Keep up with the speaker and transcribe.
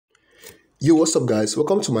Yo, what's up guys?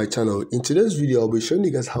 Welcome to my channel. In today's video, I'll be showing you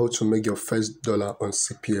guys how to make your first dollar on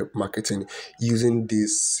CPA marketing using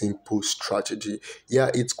this simple strategy. Yeah,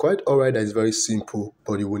 it's quite alright that it's very simple,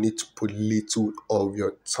 but you will need to put little of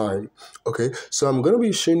your time. Okay, so I'm going to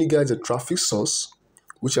be showing you guys a traffic source,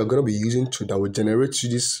 which you're going to be using that will generate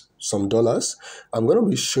you some dollars. I'm going to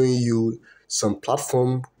be showing you some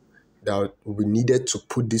platform that will be needed to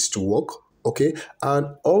put this to work. Okay,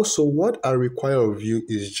 and also what I require of you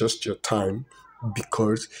is just your time,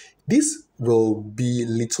 because this will be a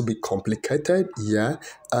little bit complicated, yeah,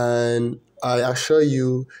 and I assure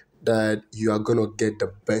you that you are gonna get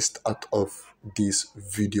the best out of this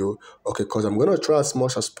video. Okay, because I'm gonna try as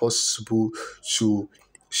much as possible to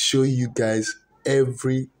show you guys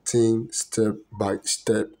everything step by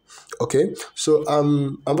step. Okay, so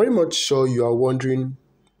I'm very much sure you are wondering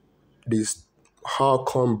this, how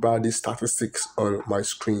come bad these statistics on my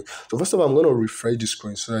screen. So first of all, I'm going to refresh the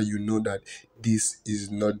screen so that you know that this is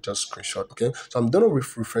not just screenshot. Okay, so I'm done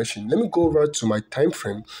with refreshing. Let me go over to my time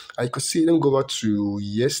frame. I could see, let me go over to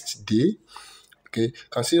yesterday. Okay, you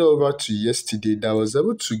can see over to yesterday that I was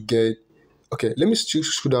able to get. Okay, let me still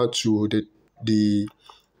scroll down to the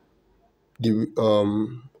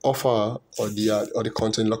offer or the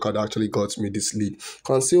content locker that actually got me this lead. You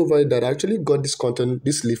can see over that I actually got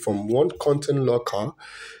this lead from one content locker.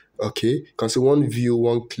 Okay, you can see one view,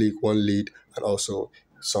 one click, one lead, and also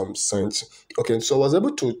some cents. Okay, so I was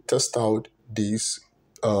able to test out this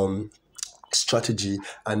strategy,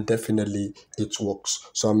 and definitely it works.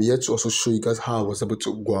 So I'm here to also show you guys how I was able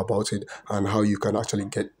to go about it and how you can actually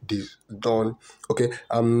get this done. Okay,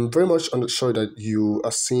 I'm very much sure that you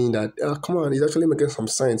are seeing that come on, it's actually making some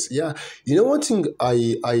sense. Yeah, you know, one thing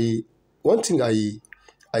I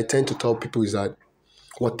tend to tell people is that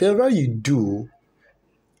whatever you do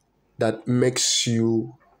that makes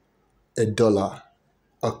you a dollar,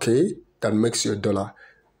 okay, that makes you a dollar,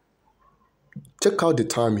 check out the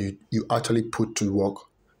time you actually put to work,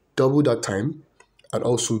 double that time, and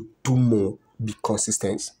also do more, be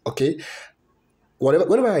consistent. Okay,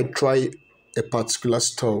 whenever I try a particular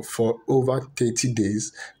store for over 30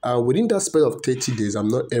 days, within that space of 30 days I'm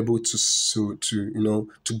not able to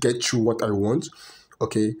get through what I want.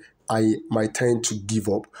 Okay, I might tend to give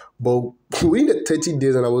up, but within the 30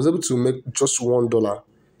 days and I was able to make just $1,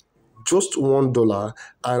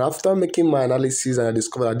 and after making my analysis and I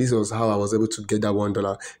discovered that this was how I was able to get that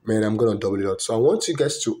 $1, man, I'm gonna double it up. So I want you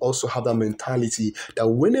guys to also have that mentality that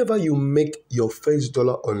whenever you make your first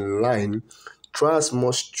dollar online, try as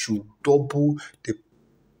much to double the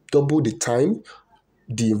time,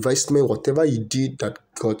 the investment, whatever you did that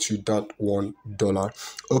got you that $1.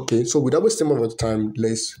 Okay, so without wasting more of time,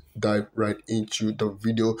 let's dive right into the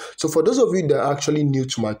video. So for those of you that are actually new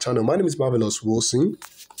to my channel, my name is Marvelous Wilson.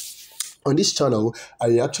 On this channel,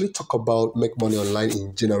 I actually talk about make money online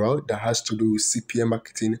in general that has to do with CPA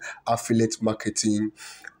marketing, affiliate marketing,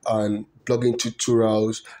 and blogging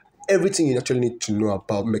tutorials, everything you actually need to know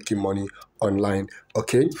about making money online.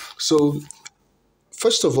 Okay, so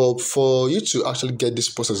first of all, for you to actually get this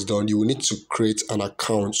process done, you will need to create an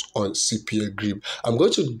account on Cpagrip. I'm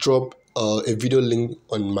going to drop a video link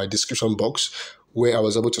on my description box where I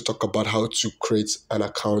was able to talk about how to create an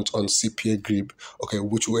account on Cpagrip, okay,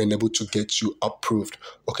 which will enable to get you approved.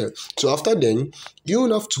 Okay, so after then, you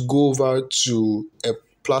will have to go over to a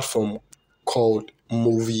platform called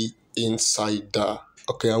Movie Insider.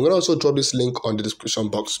 Okay, I'm gonna also drop this link on the description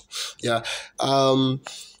box. Yeah,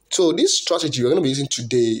 so this strategy we're going to be using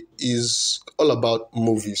today is all about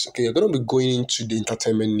movies. Okay, you're going to be going into the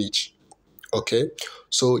entertainment niche. Okay,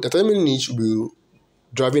 so the entertainment niche will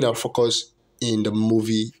driving our focus in the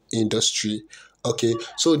movie industry. Okay,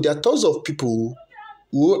 so there are tons of people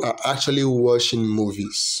who are actually watching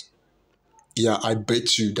movies. Yeah, I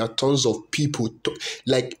bet you there are tons of people,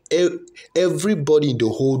 everybody in the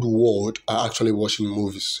whole world are actually watching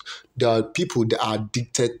movies. There are people that are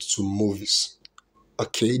addicted to movies.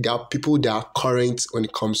 Okay, there are people that are current when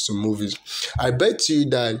it comes to movies. I bet you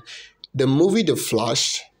that the movie The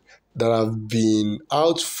Flash that have been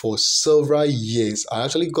out for several years, I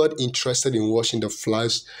actually got interested in watching The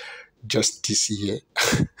Flash just this year.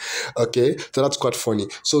 Okay, so that's quite funny.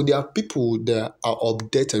 So there are people that are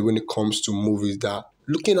updated when it comes to movies, that are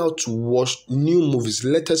looking out to watch new movies,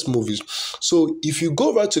 latest movies. So if you go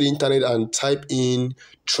over to the internet and type in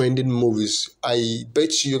trending movies, I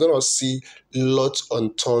bet you're gonna see lots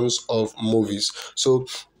and tons of movies. So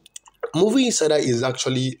Movie Insider is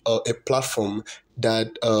actually a platform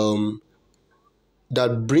that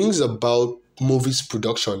that brings about movies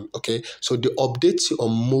production. Okay, so they update you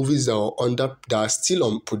on movies that are still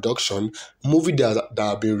on production, movie that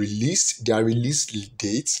have been released, their release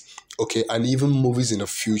dates, okay, and even movies in the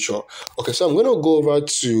future. Okay, so I'm gonna go over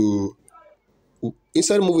to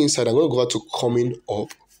inside movie inside. I'm gonna go over to coming up.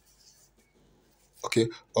 Okay,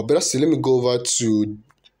 or better still, let me go over to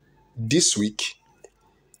this week.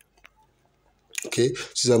 Okay,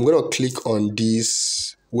 so I'm gonna click on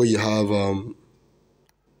this where you have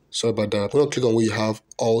sorry about that. I'm gonna click on where you have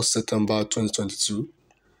all September 2022.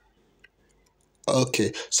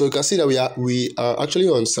 Okay, so you can see that we are actually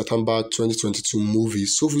on September 2022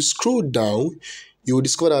 movies. So if we scroll down, you will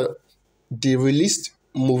discover that they released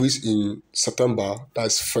movies in September.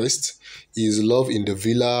 That's first is Love in the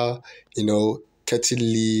Villa, Katie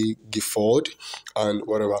Lee Gifford, and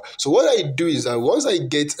whatever. So what I do is that once I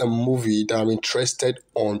get a movie that I'm interested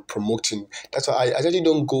on promoting, that's why I actually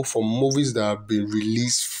don't go for movies that have been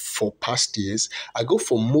released for past years. I go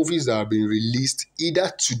for movies that have been released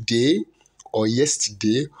either today or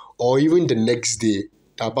yesterday or even the next day.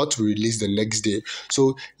 They're about to release the next day.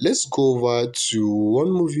 So let's go over to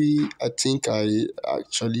one movie. I think I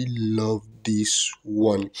actually love this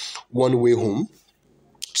one. One Way Home.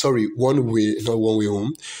 Sorry, One Way, not One Way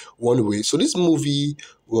Home. One Way. So this movie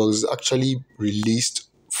was actually released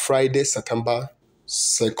Friday, September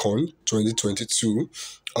 2nd, 2022.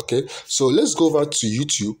 Okay, so let's go over to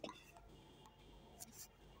YouTube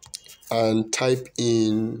and type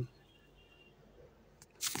in.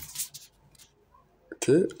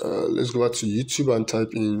 Okay, let's go back to YouTube and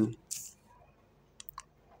type in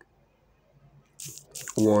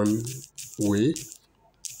One Way.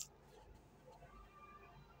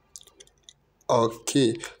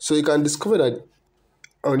 Okay, so you can discover that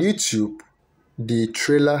on YouTube, the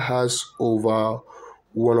trailer has over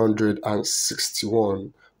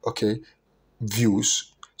 161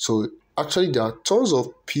 views. So actually, there are tons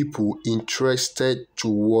of people interested to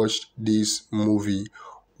watch this movie,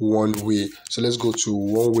 One Way. So let's go to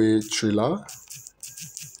One Way trailer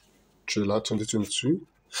 2022.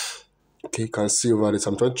 Okay, you can see over this.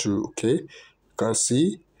 I'm trying to, okay, you can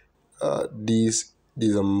see this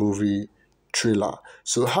is a movie trailer.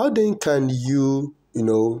 So how then can you,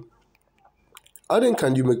 how then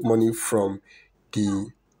can you make money from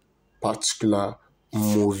the particular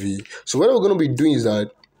movie? So what we're going to be doing is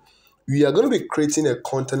that we are going to be creating a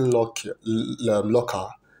content locker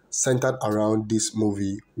centered around this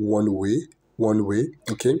movie One Way,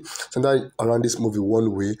 okay, centered around this movie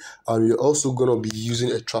One Way, and we're also going to be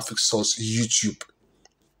using a traffic source YouTube.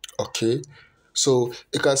 Okay, so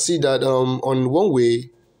you can see that on One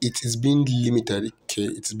Way it is being limited. Okay,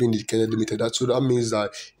 it's being dedicated limited. That means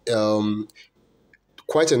that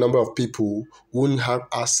quite a number of people wouldn't have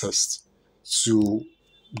access to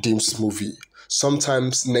this movie.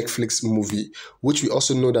 Sometimes Netflix movie, which we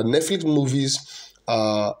also know that Netflix movies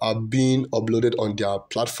are being uploaded on their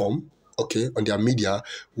platform, okay, on their media,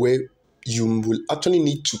 where you will actually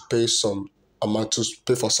need to pay some amount to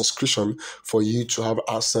pay for subscription for you to have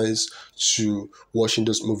access to watching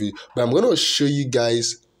this movie. But I'm going to show you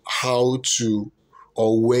guys how to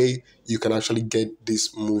or where you can actually get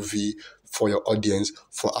this movie for your audience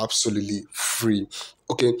for absolutely free.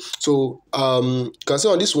 Okay, so you can see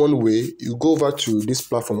on this One Way, you go over to this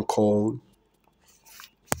platform called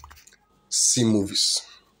C Movies.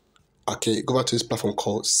 Okay, go back to this platform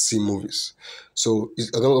called C Movies. So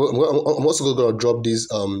I'm also going to drop this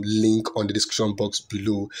link on the description box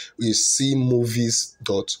below, which is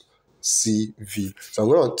cmovies.cv. So I'm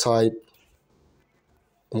going to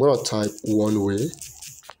type One Way.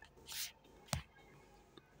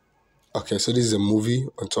 Okay, so this is a movie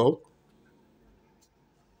on top.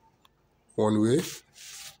 One Way.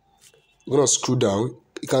 I'm going to scroll down.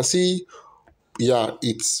 You can see, yeah,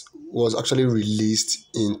 it was actually released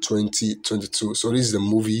in 2022. So this is the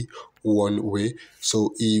movie One Way.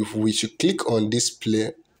 So if we should click on this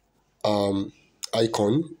play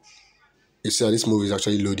icon, you see how this movie is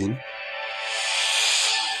actually loading.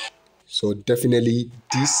 So definitely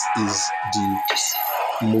this is the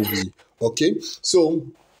movie. Okay, so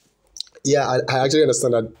yeah, I actually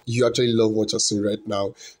understand that you actually love what you're seeing right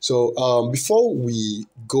now. So before we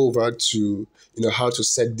go over to how to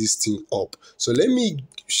set this thing up, so let me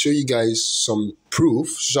show you guys some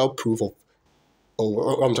social proof of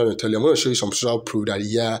what I'm trying to tell you. I'm going to show you some social proof that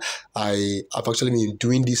yeah, I've actually been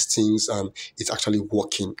doing these things and it's actually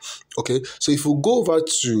working. Okay, so if we go over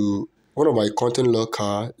to one of my content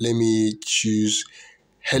locker, let me choose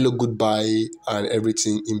Hello Goodbye and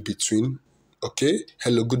everything in between. Okay,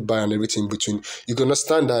 Hello Goodbye and everything in between. You can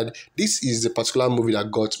understand that this is the particular movie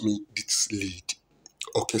that got me this lead.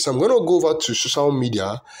 Okay, so I'm going to go over to social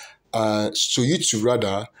media to YouTube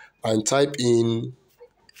rather, and type in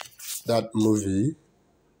that movie,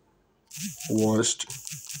 watched,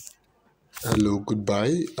 hello,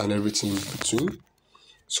 goodbye, and everything in between.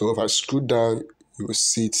 So if I scroll down, you will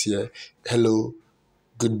see it here, hello,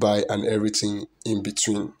 goodbye, and everything in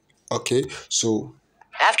between. Okay, so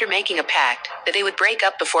after making a pact that they would break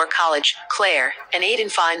up before college, Claire and Aiden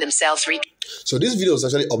find themselves So this video was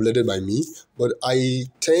actually uploaded by me, but I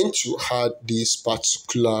tend to have this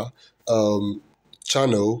particular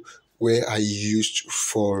channel where I used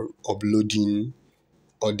for uploading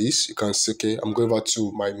all this. You can see, okay, I'm going back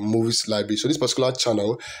to my movies library. So this particular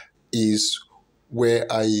channel is where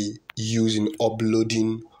I use in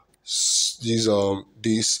uploading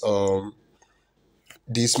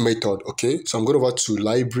this method. Okay, so I'm going over to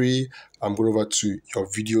library, I'm going over to your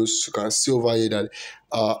videos. You can see over here that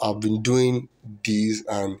I've been doing this,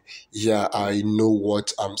 and yeah, I know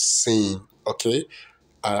what I'm saying. Okay,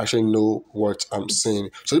 I actually know what I'm saying.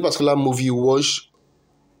 So this particular movie, Watch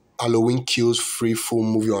Halloween Kills free full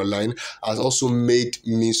movie online, has also made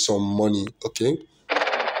me some money. Okay,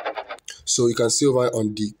 so you can see over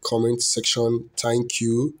on the comment section, thank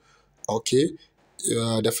you. Okay,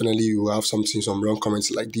 definitely you will have some wrong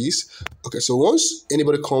comments like this. Okay, so once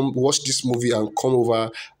anybody come watch this movie and come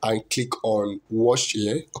over and click on watch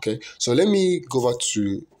here. Okay, so let me go over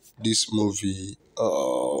to this movie,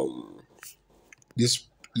 this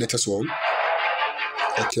latest one.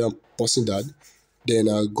 Okay, I'm pausing that. Then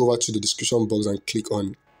I'll go over to the description box and click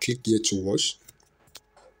here to watch.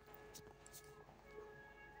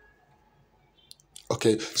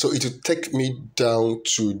 Okay, so it will take me down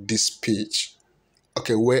to this page.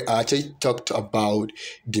 Okay, where I actually talked about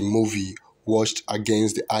the movie watched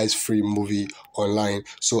against the Eyes Free movie online.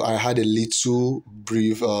 So I had a little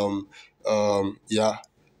brief I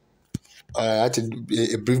had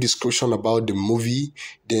a brief description about the movie.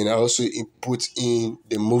 Then I also put in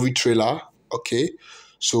the movie trailer. Okay,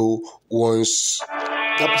 so once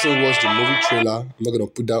that person watched the movie trailer, I'm not gonna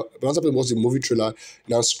put that. But once that person watched the movie trailer,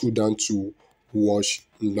 now scroll down to watch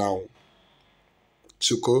now.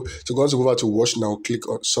 So go once you go over to watch now, click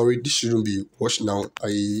on. Sorry, this shouldn't be watch now.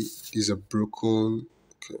 This is a broken.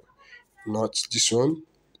 Okay, not this one.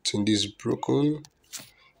 I think this is broken.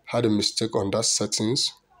 Had a mistake on that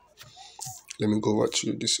settings. Let me go over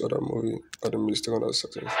to this other movie. Had a mistake on that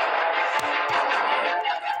settings.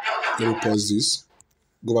 Let me pause this.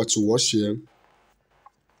 Go back to watch here.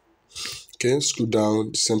 Okay, scroll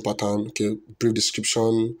down, the same pattern. Okay, brief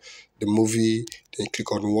description, the movie. Then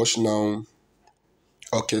click on watch now.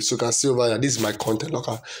 Okay, so you can see over here, this is my content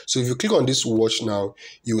locker. So if you click on this watch now,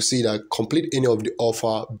 you will see that complete any of the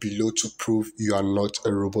offer below to prove you are not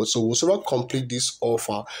a robot. So whoever complete this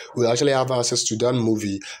offer will actually have access to that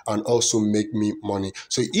movie and also make me money.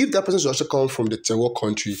 So if that person should actually come from the third world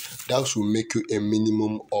country, that will make you a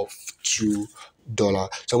minimum of $2.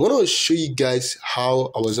 So I'm going to show you guys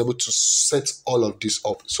how I was able to set all of this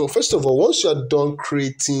up. So first of all, once you are done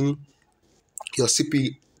creating your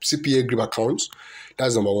Cpagrip account,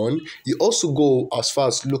 that's number one. You also go as far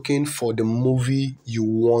as looking for the movie you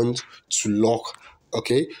want to lock.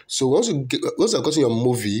 Okay, so once you've gotten your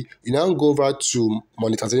movie, you now go over to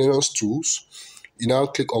monetization tools. You now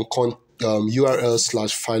click on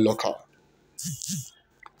URL/file locker.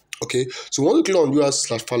 Okay, so once you click on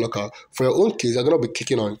URL/file locker, for your own case, you're gonna be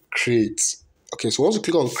clicking on create. Okay, so once you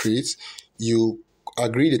click on create, you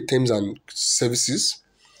agree the terms and services.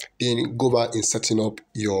 Then go back in setting up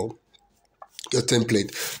your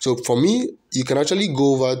template. So for me, you can actually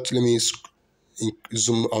go over to, let me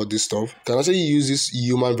zoom out this stuff. You can actually use this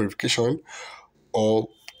human verification or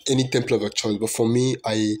any template of your choice. But for me,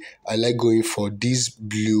 I like going for this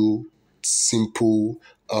blue simple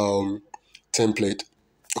template.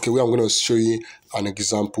 Okay, where I'm going to show you an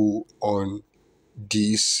example on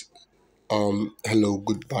this hello,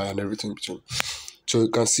 goodbye, and everything between. So you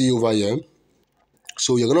can see over here.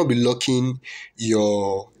 So you're gonna be locking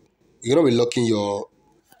your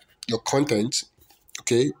content,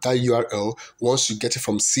 okay, that URL. Once you get it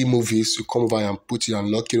from C Movies, you come over and put it and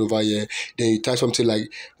lock it over here. Then you type something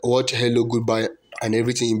like watch hello, goodbye, and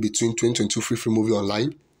everything in between 2022 free movie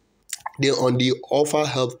online. Then on the offer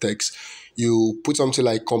help text, you put something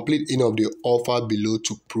like complete any of the offer below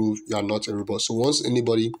to prove you are not a robot. So once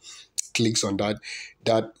anybody clicks on that,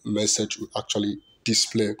 that message will actually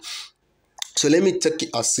display. So let me take it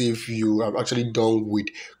as if you have actually done with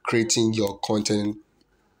creating your content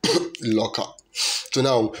locker. So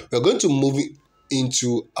now we're going to move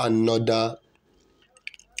into another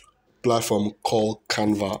platform called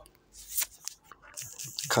Canva.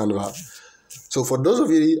 So for those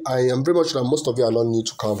of you, I am very much sure that most of you are not new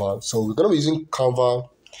to Canva. So we're going to be using Canva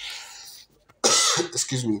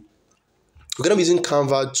excuse me, we're gonna be using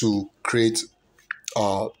Canva to create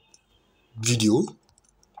a video.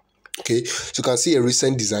 Okay, so you can see a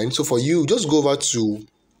recent design. So for you, just go over to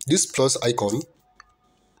this plus icon,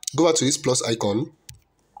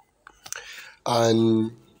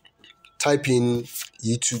 and type in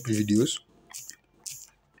YouTube videos.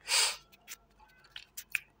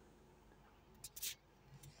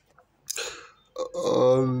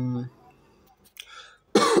 Um,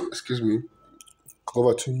 excuse me. Go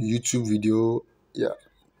over to YouTube video. Yeah,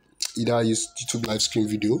 either use YouTube live stream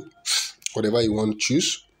video, whatever you want to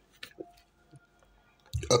choose.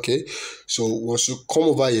 Okay, so once you come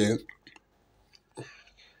over here,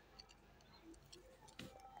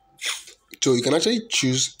 so you can actually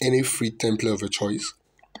choose any free template of your choice.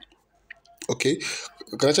 Okay,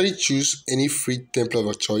 you can actually choose any free template of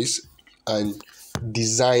your choice and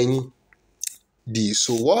design this.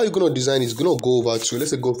 So what you're gonna design is gonna go over to,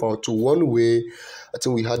 let's say, go over to one way. I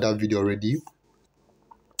think we had that video already.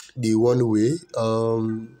 The one way.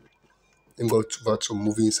 And go over to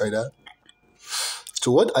movie insider.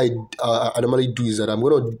 So what I normally do is that I'm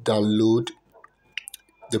gonna download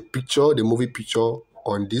the movie picture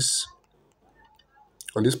on this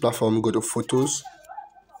platform. Go to photos.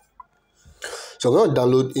 So I'm gonna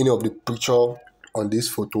download any of the picture on this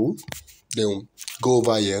photo. Then go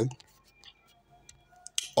over here,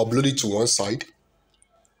 upload it to one side.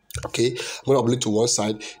 Okay, I'm gonna upload it to one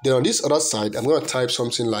side. Then on this other side, I'm gonna type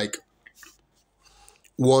something like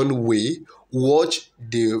one way. Watch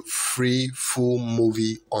the free full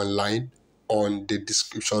movie online on the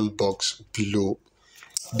description box below.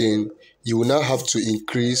 Then you will now have to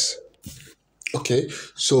increase. Okay,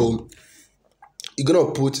 so you're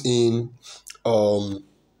gonna put in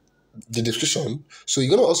the description. So you're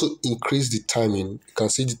gonna also increase the timing. You can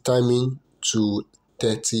see the timing to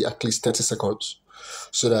 30, at least 30 seconds,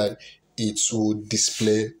 so that it will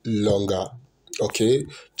display longer. Okay,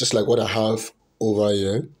 just like what I have over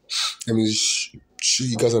here. Let me show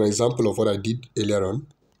you guys an example of what I did earlier on.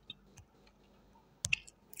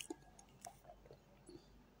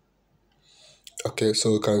 Okay,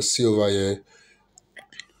 so you can see over here.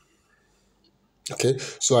 Okay,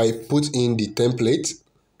 so I put in the template,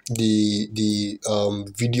 the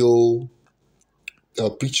video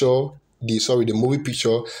picture, the movie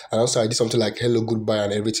picture, and also I did something like hello, goodbye,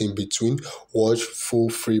 and everything in between. Watch full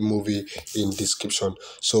free movie in description.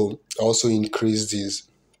 So I also increase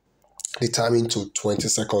the timing to 20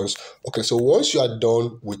 seconds. Okay, so once you are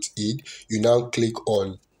done with it, you now click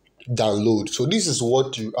on download. So this is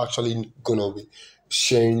what you actually gonna be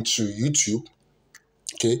sharing to YouTube.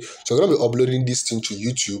 Okay, so I'm gonna be uploading this thing to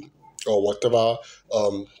YouTube or whatever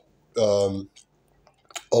um um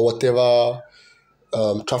or whatever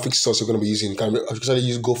traffic source you're going to be using. You can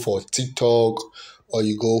actually go for TikTok, or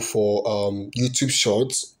you go for YouTube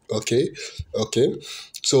Shorts. Okay.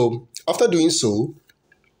 So after doing so,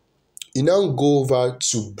 you now go over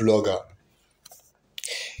to Blogger.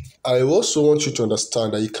 I also want you to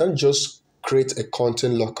understand that you can't just create a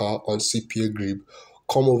content locker on Cpagrip,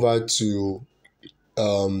 come over to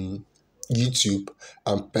YouTube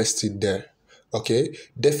and paste it there. Okay,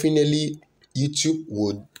 definitely YouTube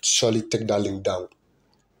would surely take that link down.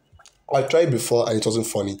 I tried before and it wasn't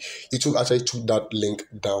funny. YouTube actually took that link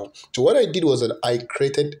down. So what I did was that I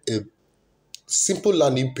created a simple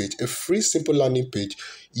landing page, a free simple landing page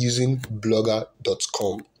using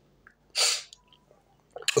blogger.com.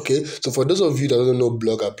 Okay, so for those of you that don't know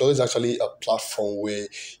Blogger is actually a platform where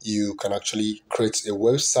you can actually create a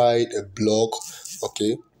website, a blog,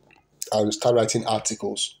 okay, and start writing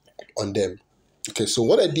articles on them. Okay, so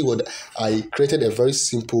what I did was I created a very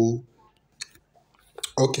simple.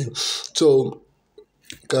 Okay, so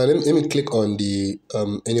let me click on the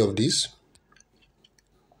any of these.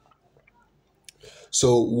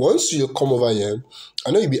 So once you come over here,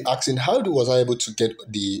 I know you'll be asking, how was I able to get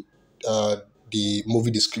the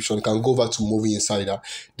movie description? You can go over to Movie Insider.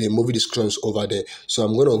 The movie description is over there. So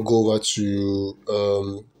I'm gonna go over to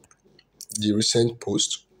the recent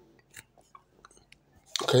post.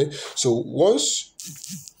 Okay. So once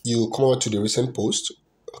you come over to the recent post,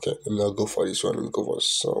 okay, let me not go for this one. Let me go for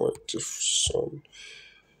some.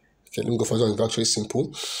 Okay, let me go for something actually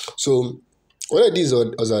simple. So what I did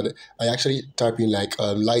was that I actually type in like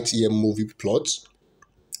Lightyear movie plot.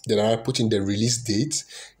 Then I put in the release date.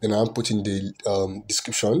 Then I put in the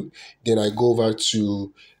description. Then I go over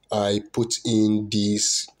to, I put in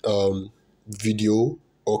this video.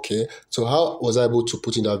 Okay. So how was I able to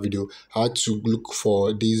put in that video? I had to look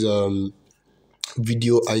for this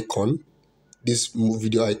video icon, this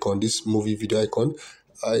movie video icon.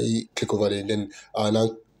 I click over there. Then I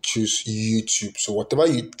now choose YouTube. So whatever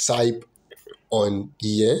you type on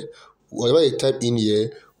here. Whatever you type in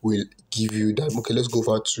here will give you that. Okay, let's go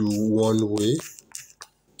over to one way.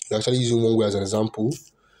 You're actually using one way as an example.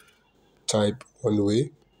 Type one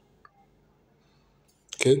way.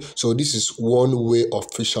 Okay, so this is one way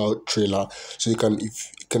official trailer. So you can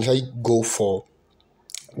actually go for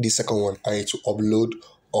the second one. I need to upload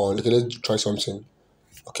on. Okay, let's try something.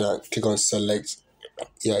 Okay, I click on select.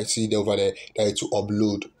 Yeah, I see it over there. I need to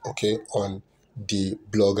upload. Okay, on the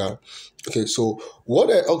blogger. Okay, so what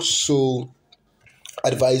I also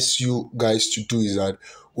advise you guys to do is that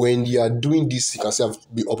when you are doing this, you can see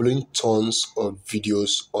I've been uploading tons of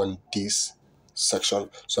videos on this section.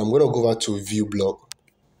 So I'm going to go over to view blog.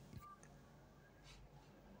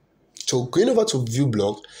 So going over to view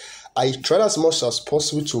blog, I tried as much as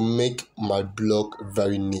possible to make my blog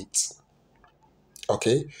very neat.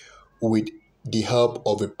 Okay, with the help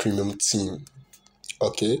of a premium theme.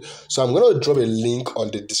 Okay, so I'm going to drop a link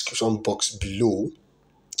on the description box below.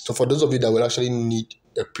 So for those of you that will actually need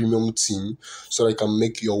a premium team so that you can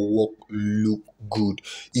make your work look good.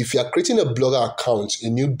 If you are creating a blogger account, a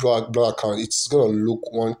new blogger account, it's going to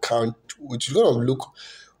look one kind, which is going to look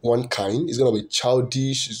one kind. It's going to be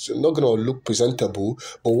childish. It's not going to look presentable.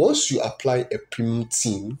 But once you apply a premium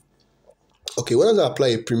team, okay, when I apply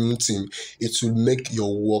a premium team, it will make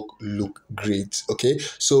your work look great. Okay,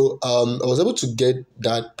 so I was able to get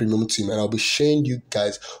that premium team, and I'll be sharing you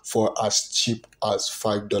guys for as cheap as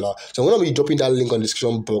 $5. So I'm gonna be dropping that link on the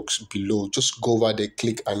description box below. Just go over there,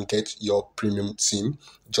 click and get your premium team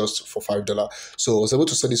just for $5. So I was able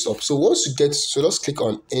to set this up. So once you get, so let's click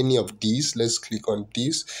on any of these. Let's click on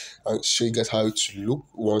this and show you guys how it look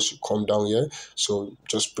once you come down here. So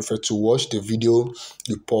just prefer to watch the video,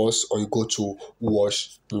 you pause, or you go to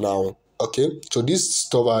watch now. Okay, so this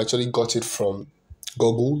stuff I actually got it from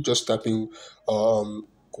Google. Just typing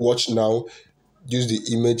watch now, use the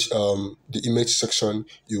image section,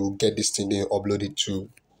 you will get this thing, then upload it to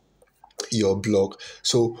your blog.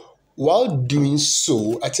 So while doing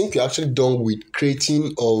so, I think you're actually done with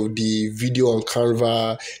creating of the video on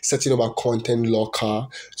Canva, setting up a content locker.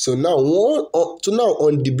 So now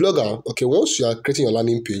on the blogger, okay, once you are creating your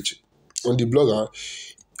landing page on the blogger,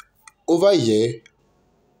 over here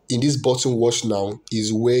in this button watch now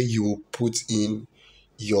is where you put in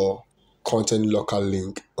your content locker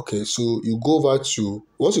link. Okay, so you go over to,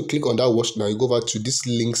 once you click on that watch now, you go over to this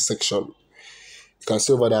link section. You can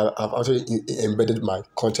see over there I've actually embedded my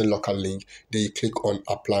content locker link. Then you click on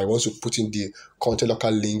apply. Once you put in the content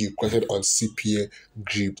locker link you created on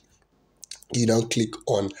Cpagrip, you now click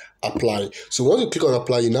on apply. So once you click on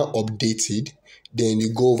apply, you now update it. Then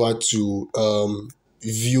you go over to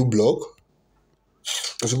view blog.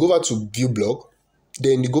 As you go over to view blog,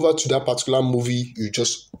 then you go over to that particular movie you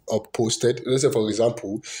just posted. Let's say, for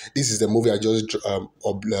example, this is the movie I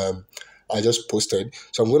just posted.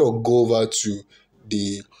 So I'm going to go over to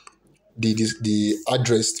the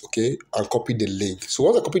address, okay, and copy the link. So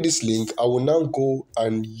once I copy this link, I will now go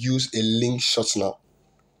and use a link shortener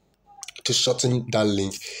to shorten that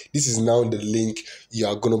link. This is now the link you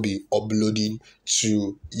are going to be uploading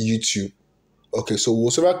to YouTube. Okay, so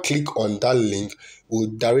whoever click on that link will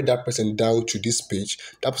direct that person down to this page.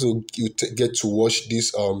 That person will get to watch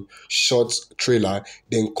this short trailer,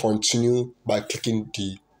 then continue by clicking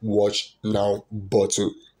the watch now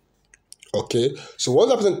button. Okay, so once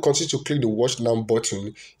that person continues to click the watch now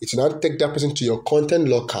button, it will now take that person to your content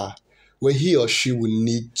locker where he or she will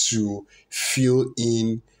need to fill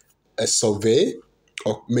in a survey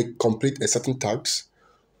or complete a certain task,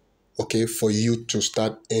 okay, for you to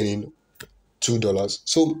start earning $2.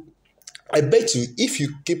 So I bet you if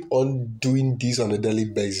you keep on doing this on a daily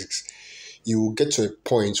basis, you will get to a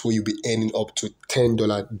point where you'll be earning up to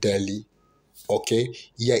 $10 daily. Okay,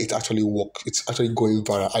 yeah, it actually works. It's actually going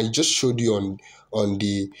viral. I just showed you on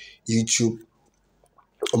the YouTube,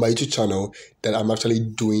 on my YouTube channel, that I'm actually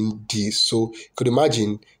doing this. So you could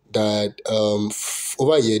imagine that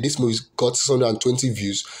over here this movie got 620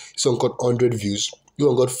 views, this one got 100 views, this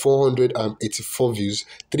one got 484 views,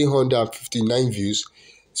 359 views,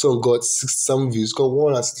 this one got 67 views, got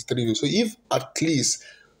 163 views. So if at least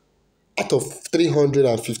out of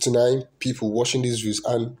 359 people watching these views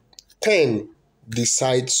and 10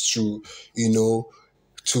 decides to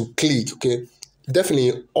to click, okay,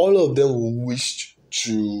 definitely all of them will wish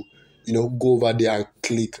to go over there and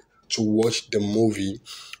click to watch the movie.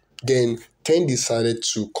 Then 10 decided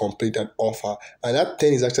to complete an offer, and that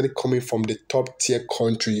 10 is actually coming from the top tier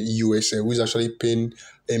country, USA, who is actually paying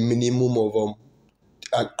a minimum of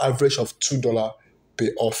an average of $2 per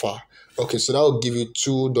offer. Okay, so that will give you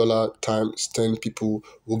 $2 times 10 people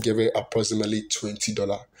will give it approximately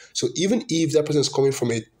 $20. So even if that person is coming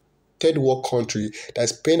from a third world country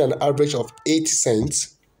that's paying an average of 80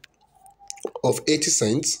 cents,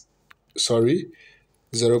 sorry,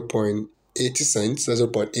 0.80 cents,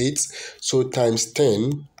 0.8, so times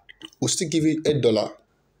 10 will still give you $8.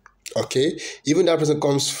 Okay, even that person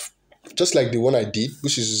comes just like the one I did,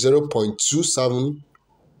 which is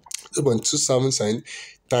 0.27 cent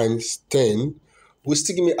times 10 will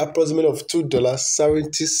still give me approximately of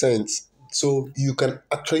 $2.70. So you can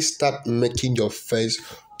actually start making your first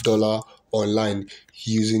dollar online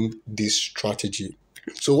using this strategy.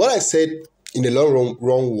 So what I said in the long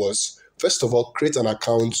run was, first of all, create an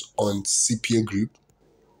account on Cpagrip.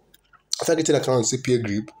 After getting an account on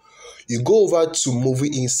Cpagrip, you go over to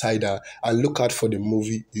Movie Insider and look out for the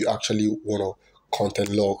movie you actually want to content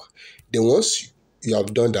log. Then once you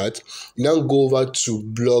have done that, you now go over to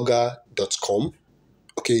blogger.com.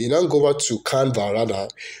 Okay, you now go over to Canva rather,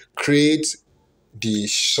 create the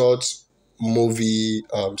short movie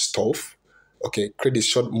stuff. Okay, create the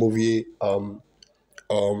short movie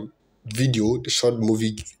video, the short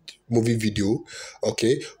movie video,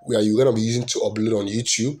 okay, where you're gonna be using to upload on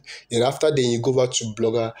YouTube. And after then you go over to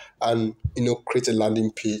Blogger and create a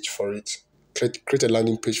landing page for it. Create a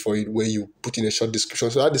landing page for it where you put in a short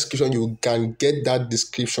description. So that description, you can get that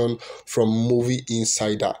description from Movie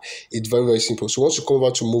Insider. It's very, very simple. So once you come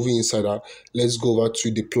over to Movie Insider, let's go over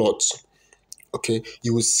to the plot. Okay,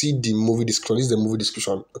 you will see the movie description. This is the movie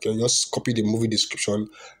description. Okay, just copy the movie description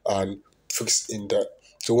and fix in there.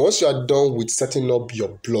 So once you are done with setting up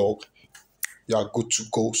your blog, you are good to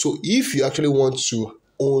go. So if you actually want to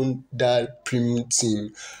own that premium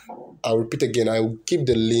team, I'll repeat again, I will give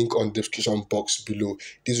the link on the description box below.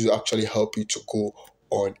 This will actually help you to go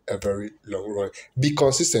on a very long run. Be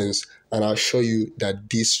consistent, and I'll show you that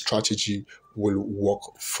this strategy will work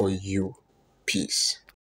for you. Peace.